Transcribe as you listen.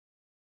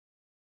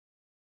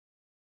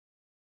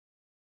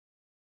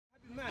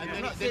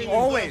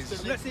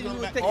Always. Let's see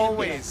who take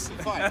Always.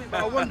 Fine.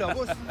 But I wonder,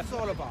 what's this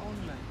all about?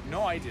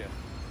 No idea.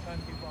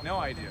 No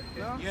idea.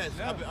 No? Yes,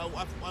 No.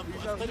 I've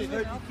studied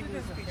it.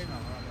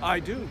 I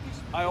do.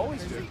 I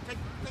always do.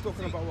 You're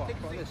talking about what?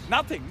 About this?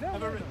 Nothing.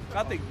 No,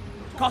 nothing.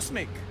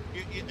 Cosmic. Are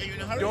you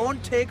in a hurry?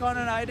 Don't take on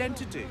an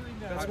identity.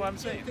 That's what I'm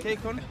saying.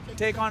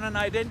 Take on an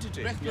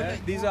identity. Yeah?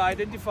 These are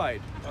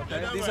identified.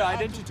 Okay. These are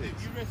identities.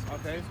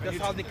 Okay. That's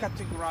how they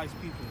categorize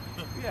people.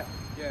 Yeah.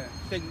 Yeah.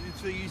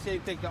 So you say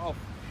take that off.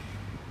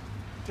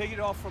 Take it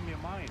off from your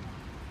mind.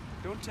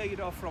 Don't take it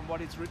off from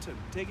what is written.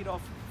 Take it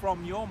off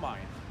from your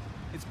mind.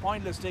 It's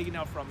pointless taking it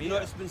off from You here.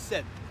 know, it's been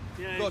said.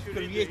 Yeah, God you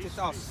created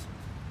us.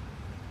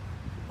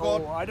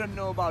 Oh, I don't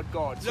know about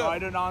God, so I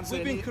don't answer.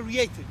 We've been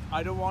created.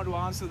 I don't want to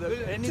answer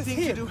anything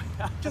hear. to do.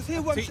 Just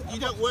hear what. So you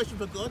don't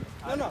worship a god?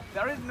 No.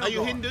 There is no. Are you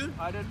God. Hindu?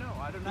 I don't know.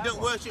 I don't know. You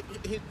don't worship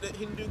the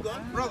Hindu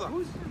god? Brother.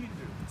 Who's Hindu?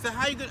 So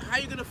how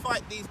you gonna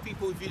fight these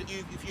people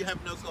if you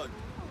have no god?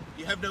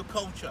 You have no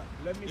culture.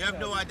 You have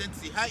no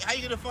identity. How are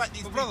you gonna fight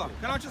these people? Brother,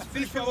 can I just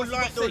finish They'll what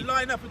I was saying?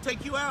 line up and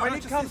take you out. When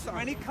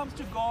it comes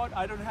to God,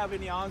 I don't have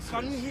any answers.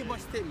 Can you hear my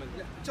statement?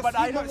 Just But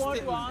hear I don't my want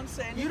statement. to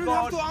answer any You don't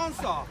God. have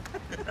to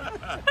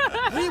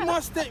answer. Hear my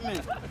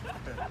statement.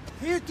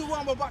 Hear to what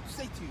I'm about to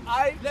say to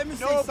you. Let me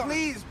say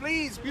something.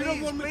 please. You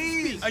don't want me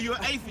to speak. Are you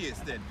an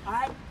atheist then?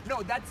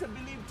 No, that's a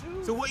belief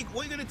too. So what are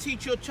you going to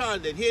teach your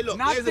child then? Here, look,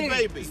 Nothing. there's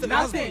a baby.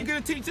 Nothing. You're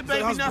going to teach the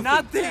baby nothing.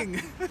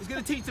 Nothing. It's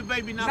going to teach the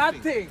baby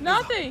nothing.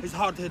 Nothing. It's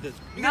hard-headed.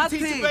 You're going to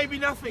teach the baby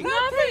nothing.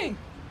 Nothing.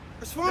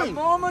 It's The fine.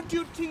 moment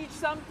you teach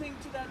something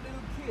to that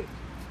little kid,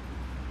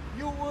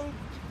 you will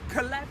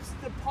collapse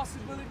the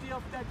possibility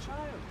of that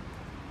child.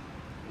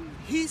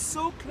 He's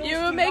so close You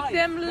to will make life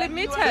them that you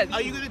limited.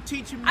 Are you going to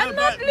teach him I'm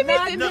not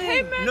limiting no,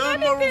 him in no anything.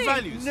 moral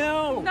values?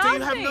 No. Do you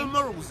have no Nothing.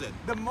 morals then?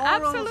 The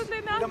morals,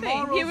 Absolutely the nothing.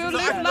 morals He will So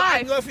live I life.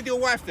 can go off with your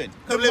wife then.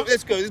 Come,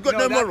 let's go. He's got No,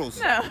 no that-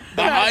 morals. No.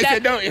 I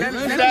said no.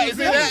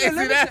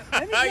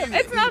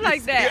 It's not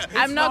like that.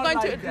 I'm not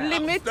going to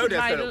limit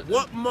my...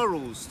 What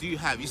morals do you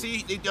have? You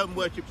see, they don't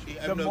worship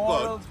The no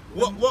morals-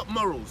 God. What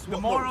morals? The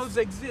What morals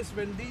exist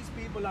when these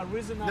people are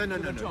risen up No.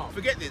 to the top.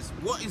 Forget this.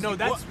 What is No, it?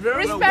 that's what,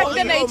 very Respect what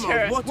the are your nature.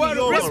 morals? What are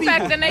your Respect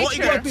morals? the What are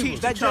you nature. going to teach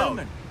the That child?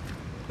 gentleman.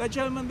 That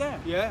gentleman there.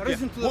 Yeah,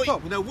 risen to the What,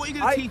 top. no, what are you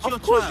going to teach your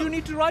Of course child? you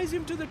need to rise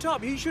him to the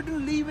top. He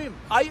shouldn't leave him.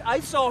 I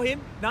saw him.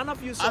 None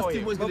of you saw Ask him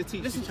him. what he's going to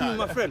teach Listen the to me, child.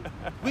 my friend.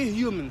 We're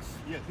humans.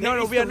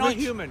 No, It's we are the not rich.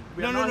 human.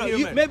 We are No. not You,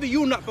 human. maybe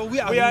you not, but we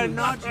are We are humans.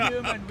 not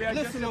human. We are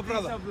Listen, just a my piece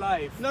brother. of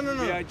life. No.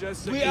 We are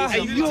just a We piece are Are of you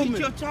going to human. teach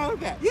your child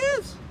that?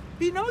 Yes,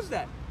 he knows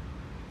that.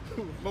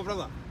 My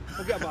brother,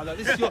 forget about that.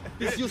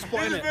 This is your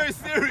spot, This is innit? very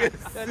serious.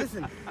 Yeah,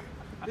 listen.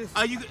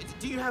 Are you?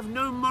 Do you have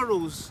no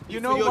morals You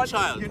for know your what?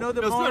 child? You know the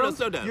No, morals.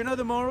 slow down. You know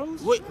the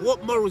morals.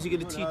 What morals are you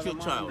going to teach your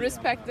child?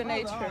 Respect the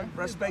nature.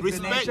 Respect,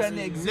 Respect the nature and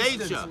the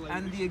existence. nature.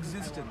 And the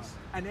existence.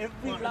 And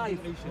every life.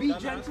 Be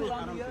gentle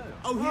on the earth.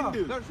 Oh,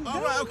 Hindu. that's-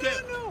 All right, okay.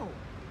 No.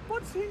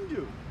 What's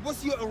Hindu?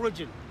 What's your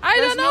origin? I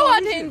There's don't know no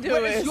what issue. Hindu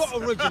What is is. your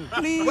origin?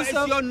 Please, What is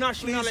your please,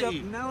 nationality?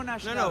 no No,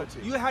 nationality.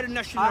 you had a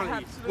nationality.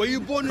 absolutely- Were you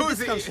born in Who's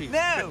this it? country?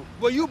 No.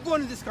 Were you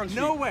born in this country?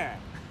 Nowhere.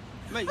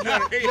 Mate,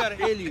 you are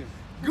an alien.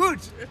 Good.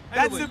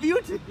 That's Anyway. the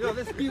beauty. You know,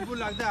 there's people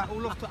like that who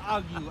love to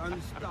argue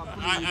and stuff.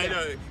 I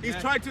know. He's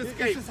trying to It's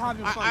escape. just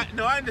having fun.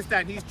 No, I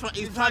understand. He's trying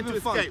to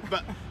having fun. escape.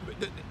 But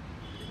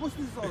What's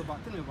this all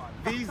about? Tell me about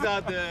it. these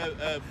are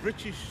the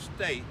British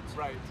state.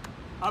 Right.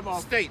 I'm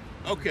off. State.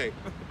 Okay.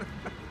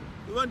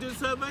 You want to do a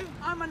survey?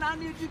 I'm an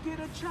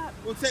uneducated chap.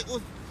 We'll take.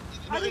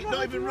 I don't know Not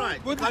what even you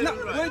right. Where Not did,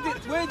 even not,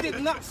 right. where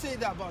did not say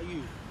that about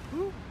you?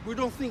 We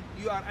don't think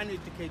you are an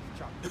educated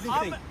child. We didn't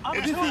think. I'm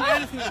We didn't think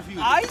anything of you.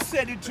 I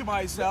said it to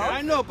myself.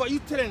 I know, but you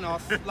telling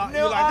us like No,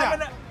 you like I'm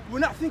that. We're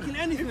not thinking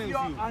anything If of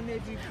you're you.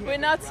 uneducated, We're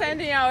not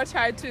sending our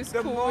child to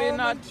school. We're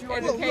not moment you are-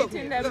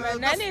 educating them look,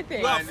 in that's-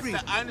 anything. well, I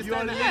understand. I understand You're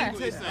what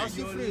limited.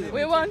 you're saying.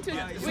 We want to.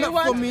 It's We not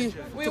want. for me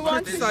We to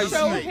want to criticize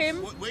show you. him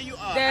Where you are,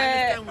 I the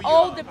understand where you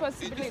all are. the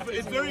possibilities.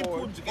 It's in very the world.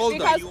 important to get All to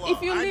that. where Because you are.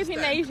 if you I live in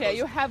understand, Asia,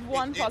 you because have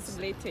one it's-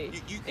 possibility.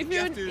 If you you,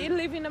 have to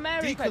live in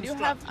America, you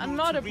have deconstruct in order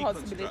another to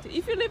possibility. reconstruct.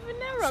 If you live in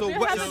Europe, So you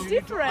what- have so a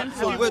different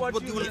So one. what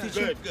do you want to teach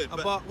him Good. But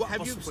about what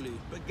have you possibly?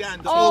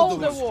 began All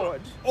the the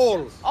world.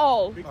 All.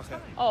 All. Okay.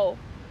 All.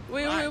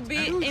 We Right. will be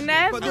And- in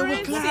But they will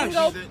every clash.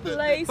 single The-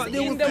 place but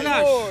they in will the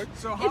clash. world.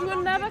 So how It will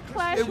long never did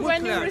clash It will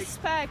when you clash.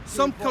 respect.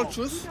 Some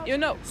cultures, You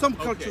know. some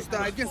cultures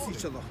that are against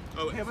each other,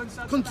 Oh,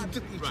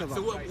 contradict each right. other.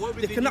 So what would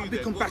They the cannot new be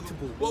then?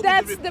 compatible. What would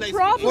That's the replacement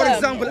problem. For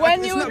example, when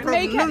it's you not problem.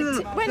 make No, no,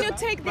 no. when you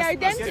take the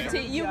identity,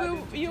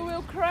 you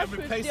will crash And with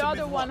replace the them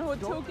other with one who what?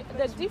 took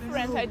the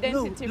different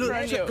identity look,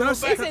 from you. can I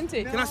say- Isn't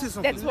it? can I say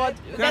something? That's what.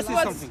 Can I That's say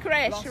what's something?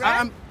 crash,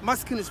 right? My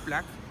skin is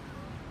black.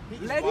 He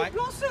is Let white. it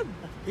blossom.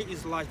 He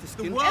is lighter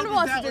skin. world And is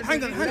what's that the with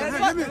Hang on,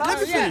 religion. let me Yeah.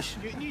 finish.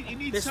 You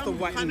need This is the some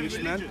white kind of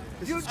English man. religion.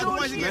 This You is don't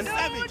English need man. to-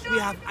 savage. We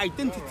have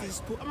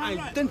identities to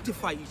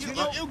identify each You other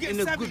know, it'll get in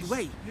a savage. good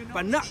way,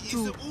 but not It's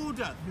to the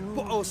order.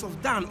 put ourselves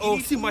down or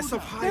need see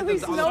myself higher There than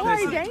is the other no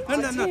person.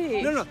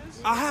 identity. No.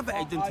 I have an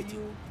identity.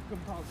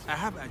 compulsory. I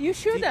have identity. You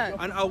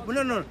shouldn't. And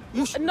no.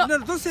 You No,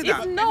 don't say that.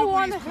 if no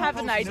one have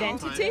an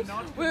identity,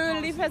 we will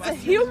live as a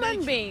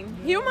human being.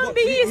 Human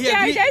being is the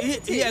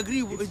identity.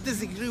 He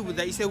disagree with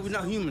that. He said we're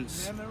not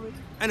humans.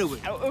 Anyway,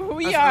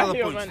 We that's are another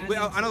human. point.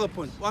 Another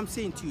point. What I'm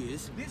saying to you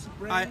is,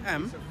 I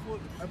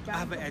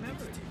have an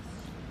identity.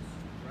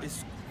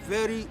 It's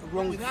very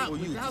wrong for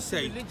you to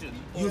say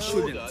you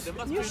shouldn't.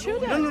 You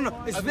shouldn't.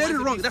 No. It's very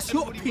wrong. That's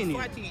your opinion.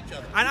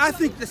 And I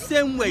think the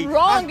same way.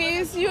 Wrong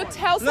is you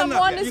tell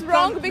someone is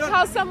wrong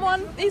because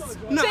someone is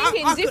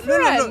thinking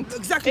different. No,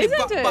 exactly.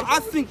 Isn't it? But I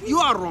think you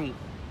are wrong.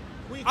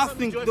 I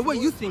think the way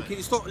you think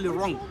is totally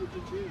wrong.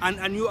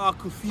 And you are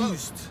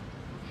confused.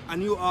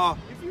 And you are,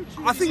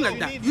 I think like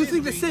that. You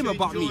think the same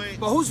about me.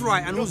 But who's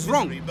right and who's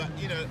wrong?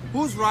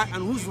 Who's right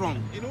and who's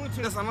wrong?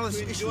 That's another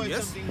issue,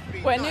 yes?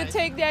 When you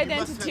take the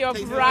identity of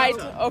right,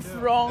 of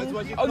wrong,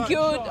 or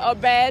good or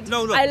bad,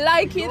 No. I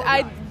like it,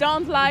 I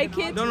don't like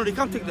it. No, they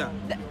can't take that.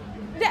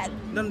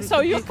 So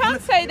you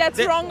can't say that's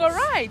wrong or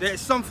right.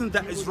 There's something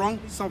that is wrong,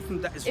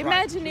 something that is right.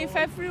 Imagine if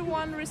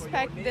everyone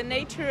respect the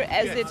nature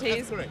as it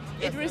is,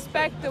 it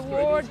respect the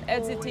world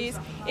as it is,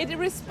 it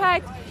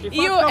respect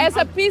you as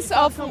a piece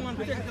of...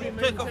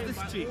 Take off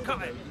this tree,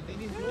 cut it.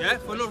 Yeah,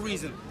 for no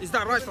reason. Is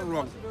that right or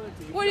wrong?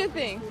 What do you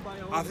think?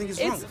 I think it's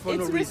wrong for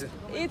no reason.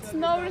 It's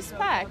no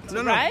respect,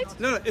 No, right?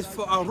 No, it's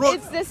for our road.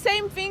 It's the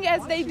same thing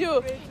as they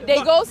do.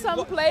 They go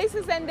some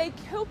places and they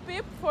kill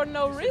people for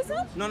no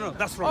reason? No,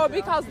 that's wrong. Or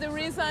because the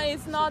reason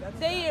is not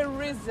their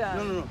reason?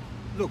 No.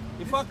 Look,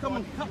 if I come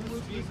and cut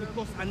this tree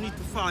because I need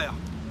fire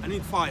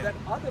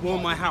for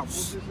my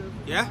house,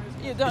 yeah?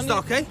 Is that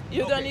okay?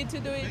 You don't need to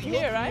do it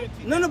here, right?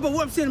 No, but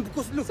what I'm saying,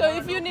 because look. So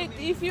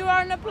if you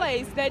are in a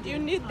place that you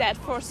need that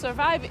for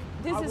surviving,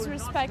 this is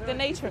respect the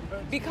nature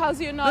because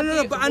you're not.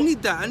 No, but I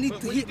need that. I need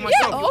to heat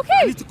myself. Yeah, okay.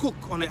 I need to cook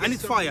on it. I need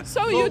fire.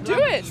 So you do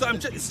it. So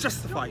it's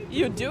justified.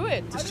 You do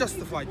it. It's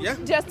justified, yeah?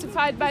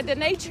 Justified by the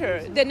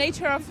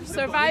nature of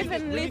surviving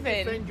and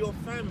living. Defend your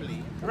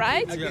family.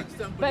 Right? Yeah.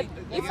 But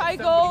if I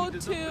go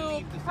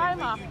to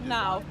Karma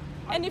now,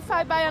 and if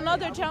I buy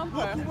another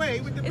jumper,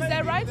 is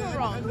that right or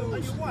wrong?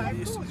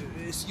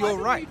 It's your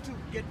right.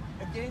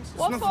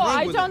 What for?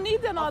 I don't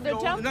need another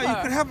jumper. No, you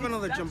can have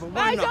another jumper.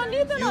 Why I not? don't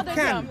need another you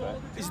can. jumper.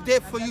 It's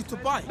there for you to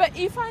buy. But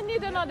if I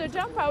need another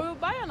jumper, I will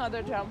buy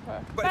another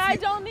jumper. But I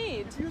don't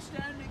need.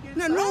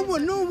 No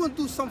one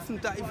do something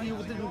that if you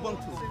didn't want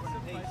to.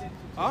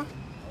 Huh?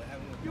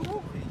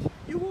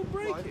 You will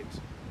break it.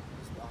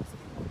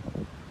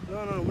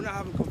 No, we're not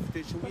having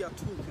confrontation. We are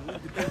talking. We're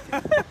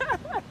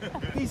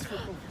debating. Peaceful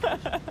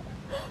confrontation.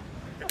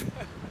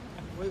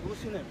 Wait,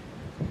 what's your name?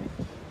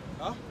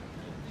 Huh?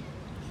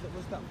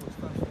 What's that for?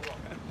 Stands for what?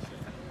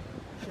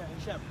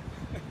 Sham.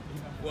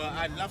 Well,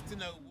 I'd love to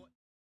know.